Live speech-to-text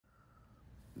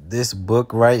This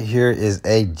book right here is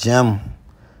a gem.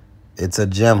 It's a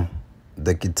gem.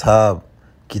 The Kitab.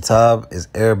 Kitab is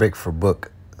Arabic for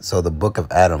book. So the Book of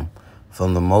Adam,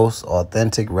 from the most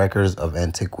authentic records of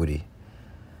antiquity.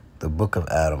 The Book of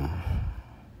Adam.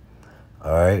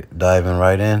 All right, diving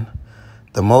right in.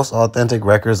 The most authentic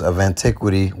records of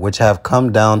antiquity which have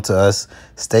come down to us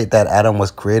state that Adam was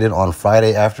created on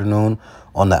Friday afternoon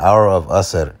on the hour of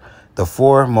Asr. The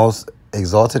four most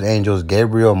exalted angels,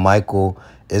 Gabriel, Michael,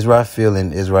 Israfil,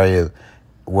 and Israel,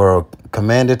 were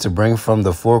commanded to bring from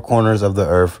the four corners of the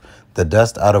earth the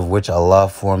dust out of which Allah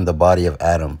formed the body of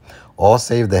Adam, all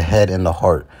save the head and the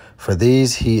heart. For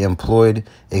these he employed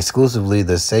exclusively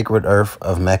the sacred earth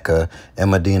of Mecca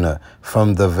and Medina,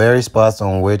 from the very spots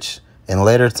on which in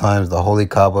later times the Holy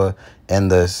Kaaba and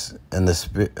the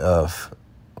spirit of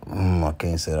I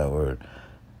can't say that word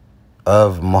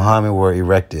of Muhammad were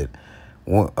erected.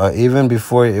 Even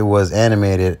before it was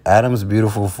animated, Adam's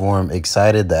beautiful form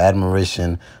excited the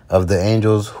admiration of the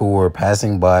angels who were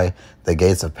passing by the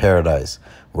gates of paradise,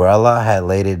 where Allah had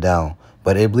laid it down.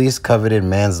 But Iblis coveted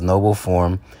man's noble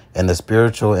form and the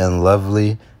spiritual and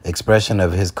lovely expression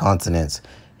of his countenance,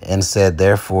 and said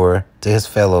therefore to his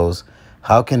fellows,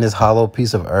 "How can this hollow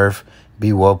piece of earth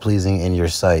be well-pleasing in your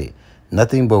sight?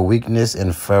 Nothing but weakness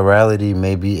and ferality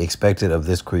may be expected of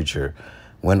this creature."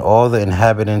 When all the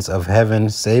inhabitants of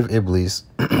heaven, save Iblis,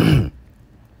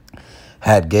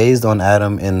 had gazed on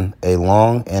Adam in a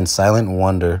long and silent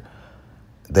wonder,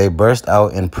 they burst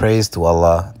out in praise to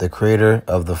Allah, the creator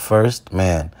of the first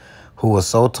man, who was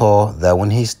so tall that when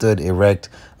he stood erect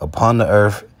upon the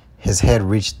earth, his head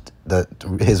reached to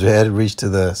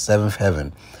the seventh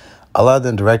heaven. Allah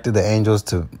then directed the angels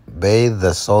to bathe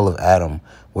the soul of Adam,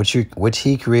 which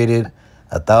he created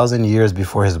 1,000 years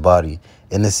before his body,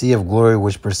 in the sea of glory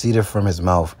which proceeded from his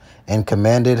mouth, and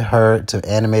commanded her to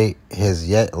animate his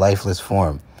yet lifeless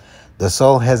form. The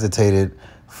soul hesitated,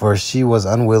 for she was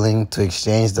unwilling to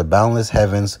exchange the boundless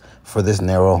heavens for this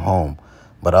narrow home.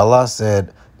 But Allah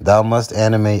said, "Thou must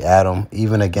animate Adam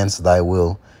even against thy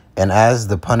will, and as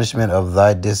the punishment of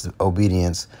thy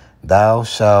disobedience, thou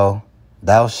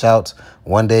shalt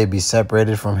one day be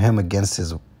separated from him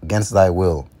against thy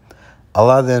will."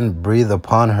 Allah then breathed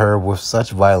upon her with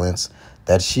such violence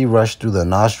that she rushed through the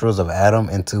nostrils of Adam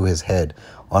into his head.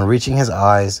 On reaching his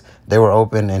eyes, they were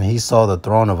open, and he saw the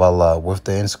throne of Allah with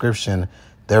the inscription,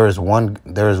 "There is one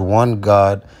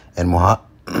God, and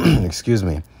excuse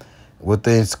me, with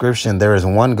the inscription, "There is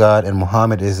one God, and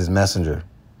Muhammad is his messenger."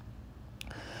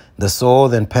 The soul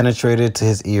then penetrated to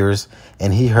his ears,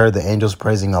 and he heard the angels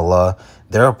praising Allah.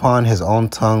 Thereupon his own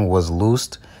tongue was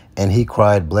loosed, and he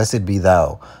cried, "Blessed be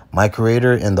thou, my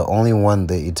creator and the only one,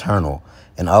 the eternal."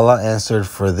 And Allah answered,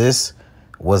 "For this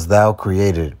was thou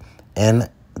created, and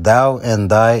thou and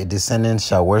thy descendants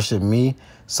shall worship me,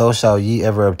 so shall ye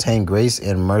ever obtain grace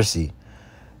and mercy."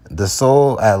 The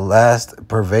soul at last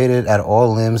pervaded at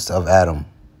all the limbs of Adam.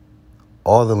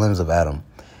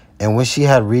 And when she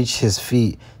had reached his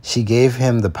feet, she gave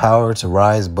him the power to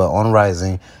rise, but on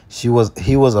rising, he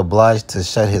was obliged to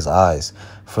shut his eyes.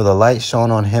 For the light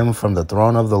shone on him from the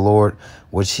throne of the Lord,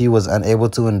 which he was unable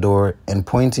to endure, and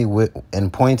pointing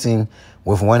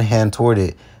with one hand toward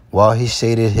it, while he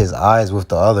shaded his eyes with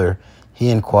the other, he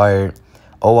inquired,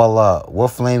 "O Allah,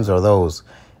 what flames are those?"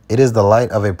 "It is the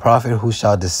light of a prophet who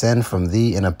shall descend from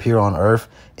thee and appear on earth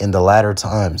in the latter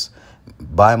times.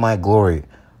 By my glory,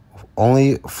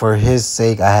 only for his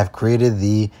sake I have created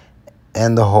thee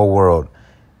and the whole world.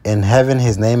 In heaven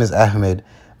his name is Ahmed,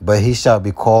 but he shall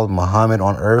be called Muhammad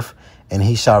on earth, and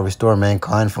he shall restore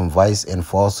mankind from vice and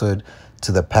falsehood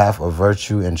to the path of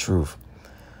virtue and truth."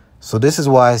 So this is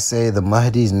why I say the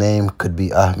Mahdi's name could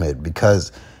be Ahmed,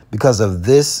 because of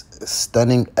this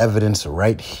stunning evidence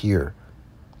right here.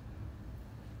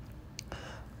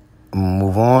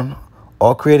 Move on.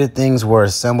 All created things were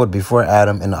assembled before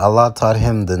Adam, and Allah taught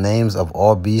him the names of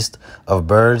all beasts, of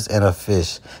birds, and of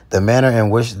fish, the manner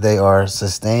in which they are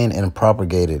sustained and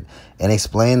propagated, and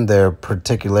explained their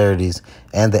particularities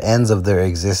and the ends of their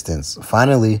existence.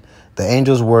 Finally, the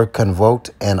angels were convoked,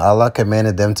 and Allah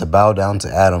commanded them to bow down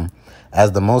to Adam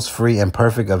as the most free and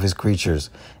perfect of his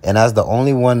creatures, and as the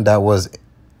only one that was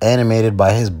animated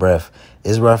by his breath.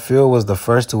 Israfil was the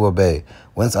first to obey.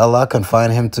 Once Allah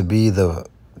confined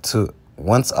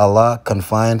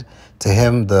to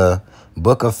him the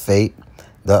book of fate,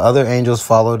 the other angels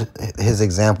followed his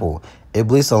example.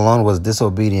 Iblis alone was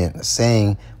disobedient,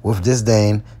 saying with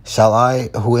disdain, "Shall I,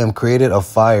 who am created of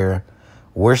fire,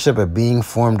 worship a being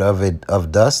formed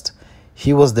of dust?"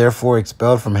 He was therefore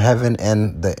expelled from heaven,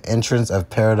 and the entrance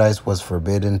of paradise was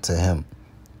forbidden him.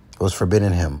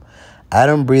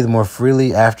 Adam breathed more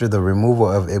freely after the removal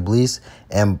of Iblis,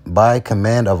 and by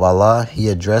command of Allah, he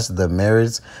addressed the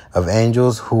myriads of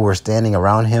angels who were standing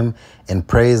around him in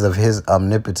praise of his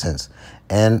omnipotence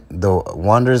and the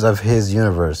wonders of his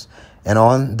universe. And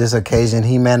on this occasion,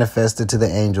 he manifested to the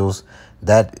angels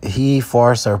that he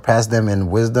far surpassed them in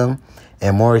wisdom,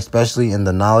 and more especially in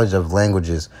the knowledge of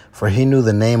languages, for he knew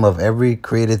the name of every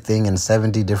created thing in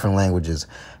 70 different languages.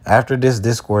 After this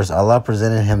discourse, Allah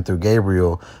presented him through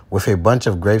Gabriel with a bunch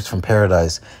of grapes from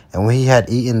paradise, and when he had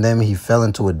eaten them, he fell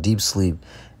into a deep sleep.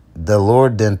 The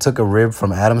Lord then took a rib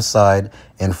from Adam's side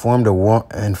and formed a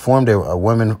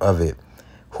woman of it,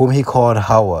 whom he called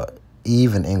Hawa,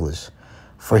 Eve in English.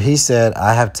 For he said,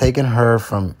 I have taken her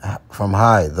from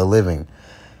high, the living.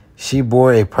 She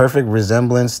bore a perfect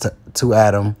resemblance to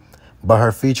Adam, but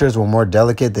her features were more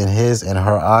delicate than his, and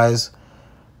her eyes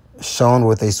shone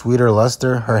with a sweeter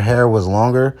luster. Her hair was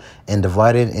longer and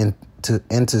divided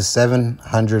into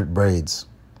 700 braids.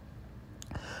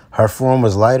 Her form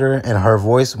was lighter, and her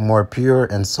voice more pure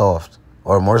and soft,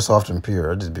 or more soft and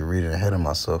pure. I'll just be reading ahead of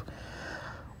myself.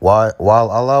 While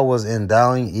Allah was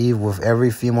endowing Eve with every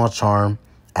female charm,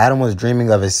 Adam was dreaming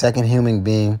of a second human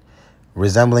being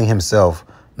resembling himself.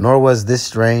 Nor was this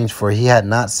strange, for he had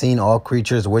not seen all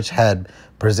creatures which had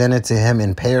presented to him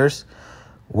in pairs.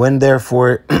 When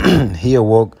therefore he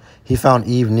awoke, he found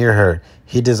Eve near her.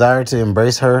 He desired to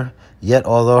embrace her, yet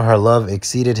although her love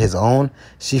exceeded his own,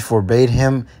 she forbade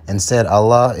him and said,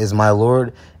 Allah is my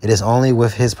Lord. It is only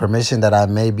with his permission that I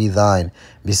may be thine.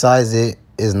 Besides, it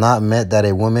is not meant that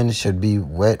a woman should be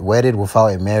wedded without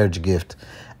a marriage gift.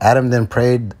 Adam then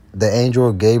prayed the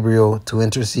angel Gabriel to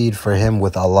intercede for him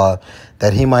with Allah,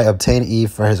 that he might obtain Eve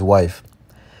for his wife,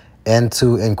 and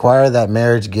to inquire that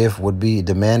marriage gift would be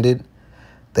demanded.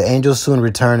 The angel soon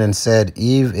returned and said,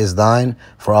 Eve is thine,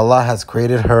 for Allah has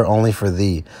created her only for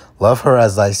thee. Love her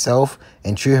as thyself,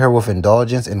 and treat her with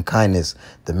indulgence and kindness.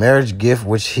 The marriage gift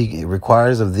which he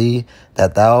requires of thee,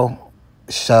 that thou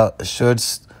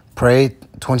shouldst pray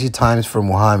 20 times for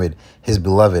Muhammad, his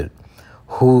beloved,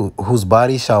 whose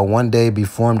body shall one day be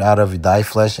formed out of thy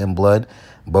flesh and blood,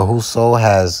 but whose soul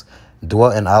has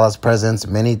dwelt in Allah's presence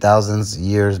many thousands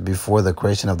years before the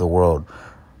creation of the world.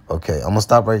 Okay, I'm gonna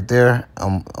stop right there.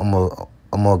 I'm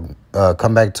gonna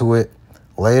come back to it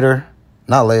later,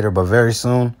 not later, but very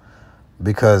soon,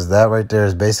 because that right there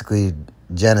is basically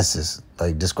Genesis,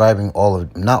 like describing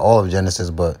not all of Genesis,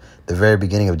 but the very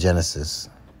beginning of Genesis.